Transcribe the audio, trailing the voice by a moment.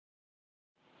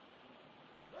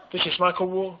This is Michael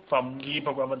Wu from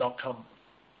eeprogrammer.com.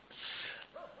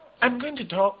 I'm going to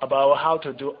talk about how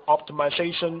to do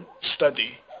optimization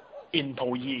study in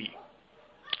ProE.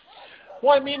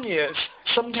 What I mean is,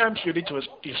 sometimes you need to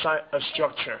design a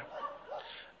structure,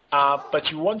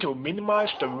 but you want to minimize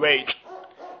the weight.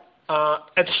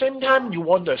 At the same time, you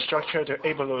want the structure to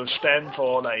able to stand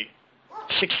for like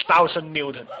 6,000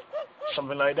 Newton,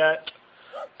 something like that.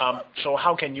 So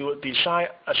how can you design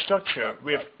a structure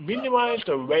with minimize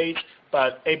the weight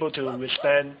but able to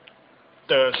withstand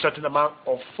the certain amount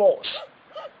of force?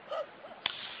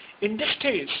 In this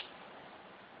case,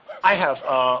 I have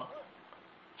a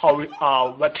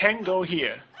rectangle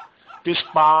here. This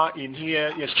bar in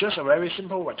here is just a very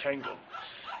simple rectangle.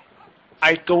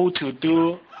 I go to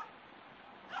do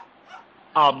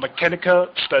a mechanical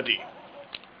study.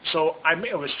 So I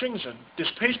make a restriction,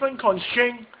 displacement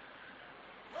constraint.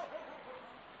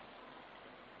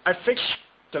 I fix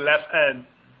the left end.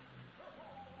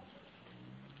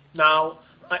 Now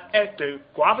I add the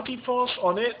gravity force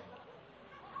on it.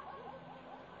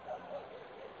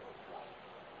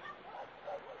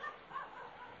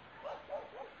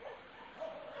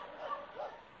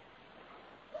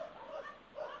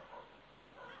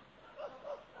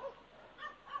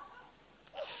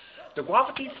 The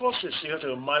gravity force is equal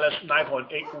to minus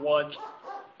 9.81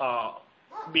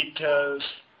 meters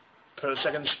per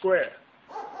second square.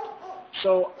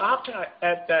 So after I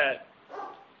add that,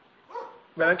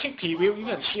 when I click preview, you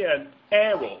can see an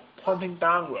arrow pointing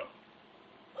downward.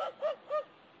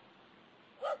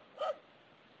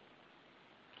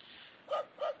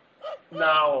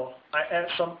 Now I add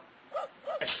some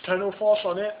external force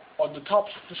on it on the top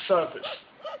of the surface.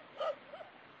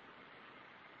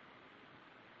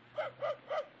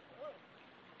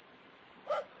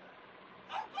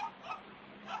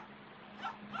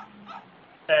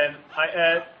 And I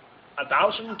add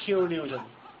 1,000 kilonewton.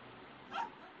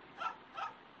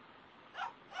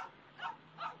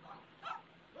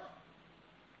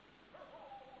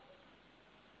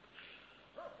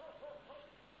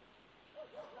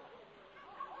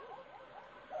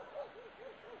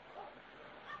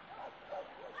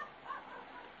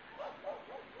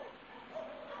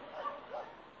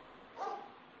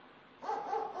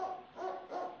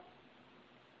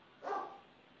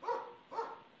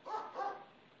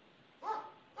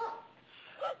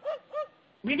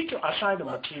 We need to assign the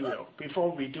material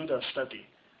before we do the study.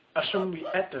 Assume we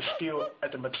add the steel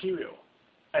at the material,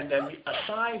 and then we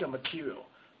assign the material.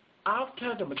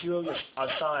 After the material is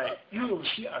assigned, you will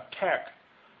see a tag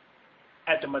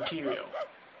at the material.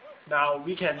 Now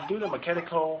we can do the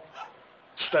mechanical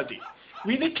study.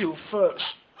 We need to first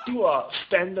do a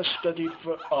standard study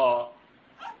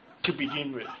to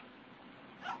begin with.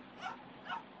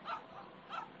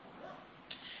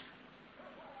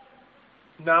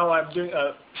 Now I'm doing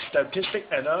a static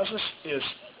analysis.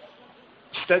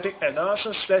 Static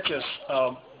analysis, that is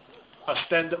a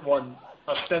standard one,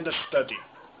 a standard study.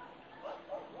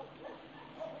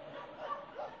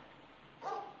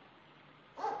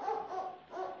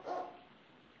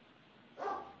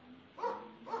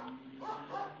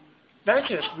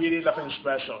 That is really nothing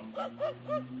special.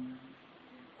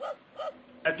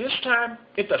 At this time,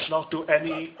 it does not do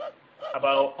any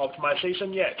about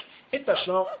optimization yet. It does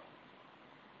not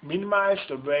minimize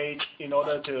the weight in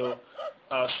order to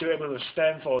still able to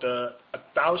stand for the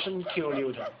 1,000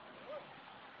 kilonewton.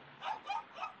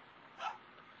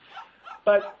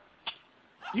 But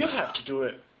you have to do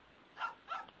it,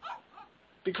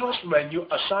 because when you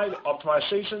assign the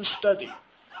optimization study,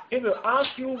 it will ask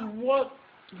you what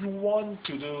you want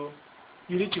to do.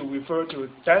 You need to refer to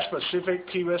that specific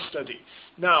previous study.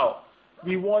 Now,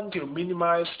 we want to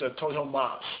minimize the total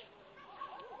mass.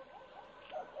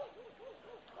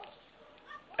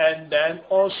 And then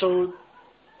also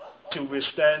to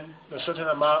withstand a certain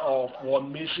amount of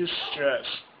von Mises stress.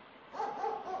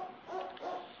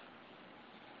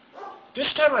 This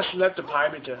time I select the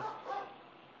parameter.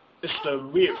 It's the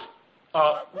width.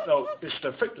 It's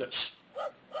the thickness.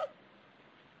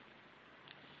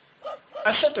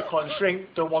 I set the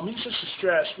constraint, the von Mises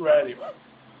stress value.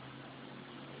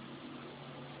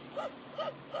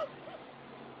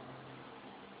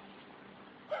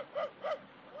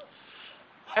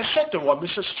 I set the von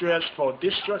Mises stress for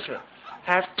this structure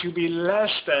have to be less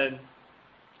than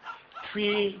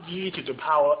 3e to the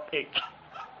power 8.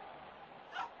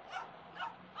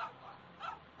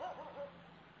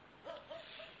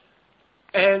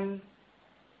 And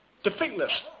the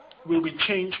thickness will be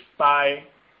changed by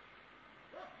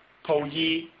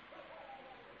ProE.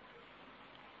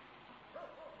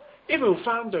 It will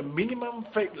find the minimum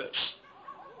thickness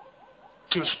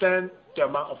to stand the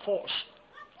amount of force.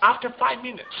 After 5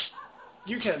 minutes,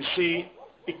 you can see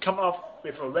it come up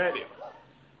with a value.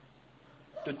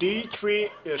 The D3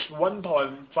 is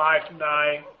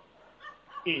 1.59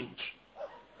 inch.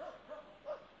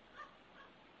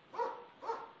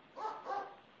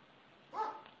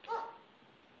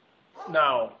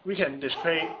 Now we can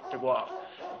display the graph.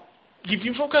 If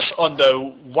you focus on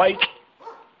the right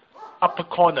upper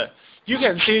corner, you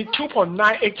can see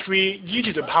 2.983 e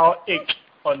to the power 8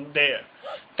 on there.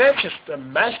 That is the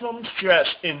maximum stress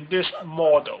in this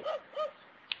model,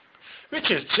 which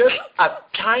is just a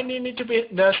tiny little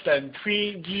bit less than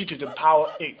 3 e to the power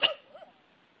 8.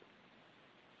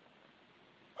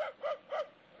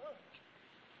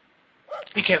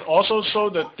 We can also show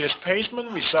the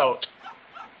displacement result.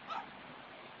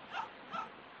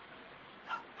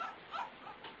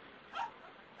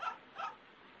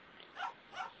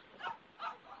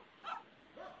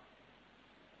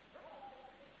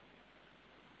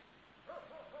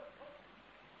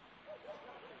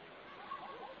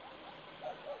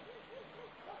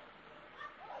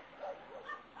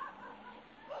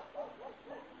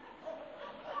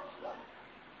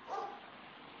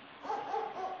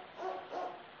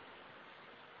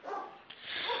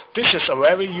 This is a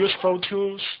very useful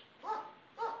tool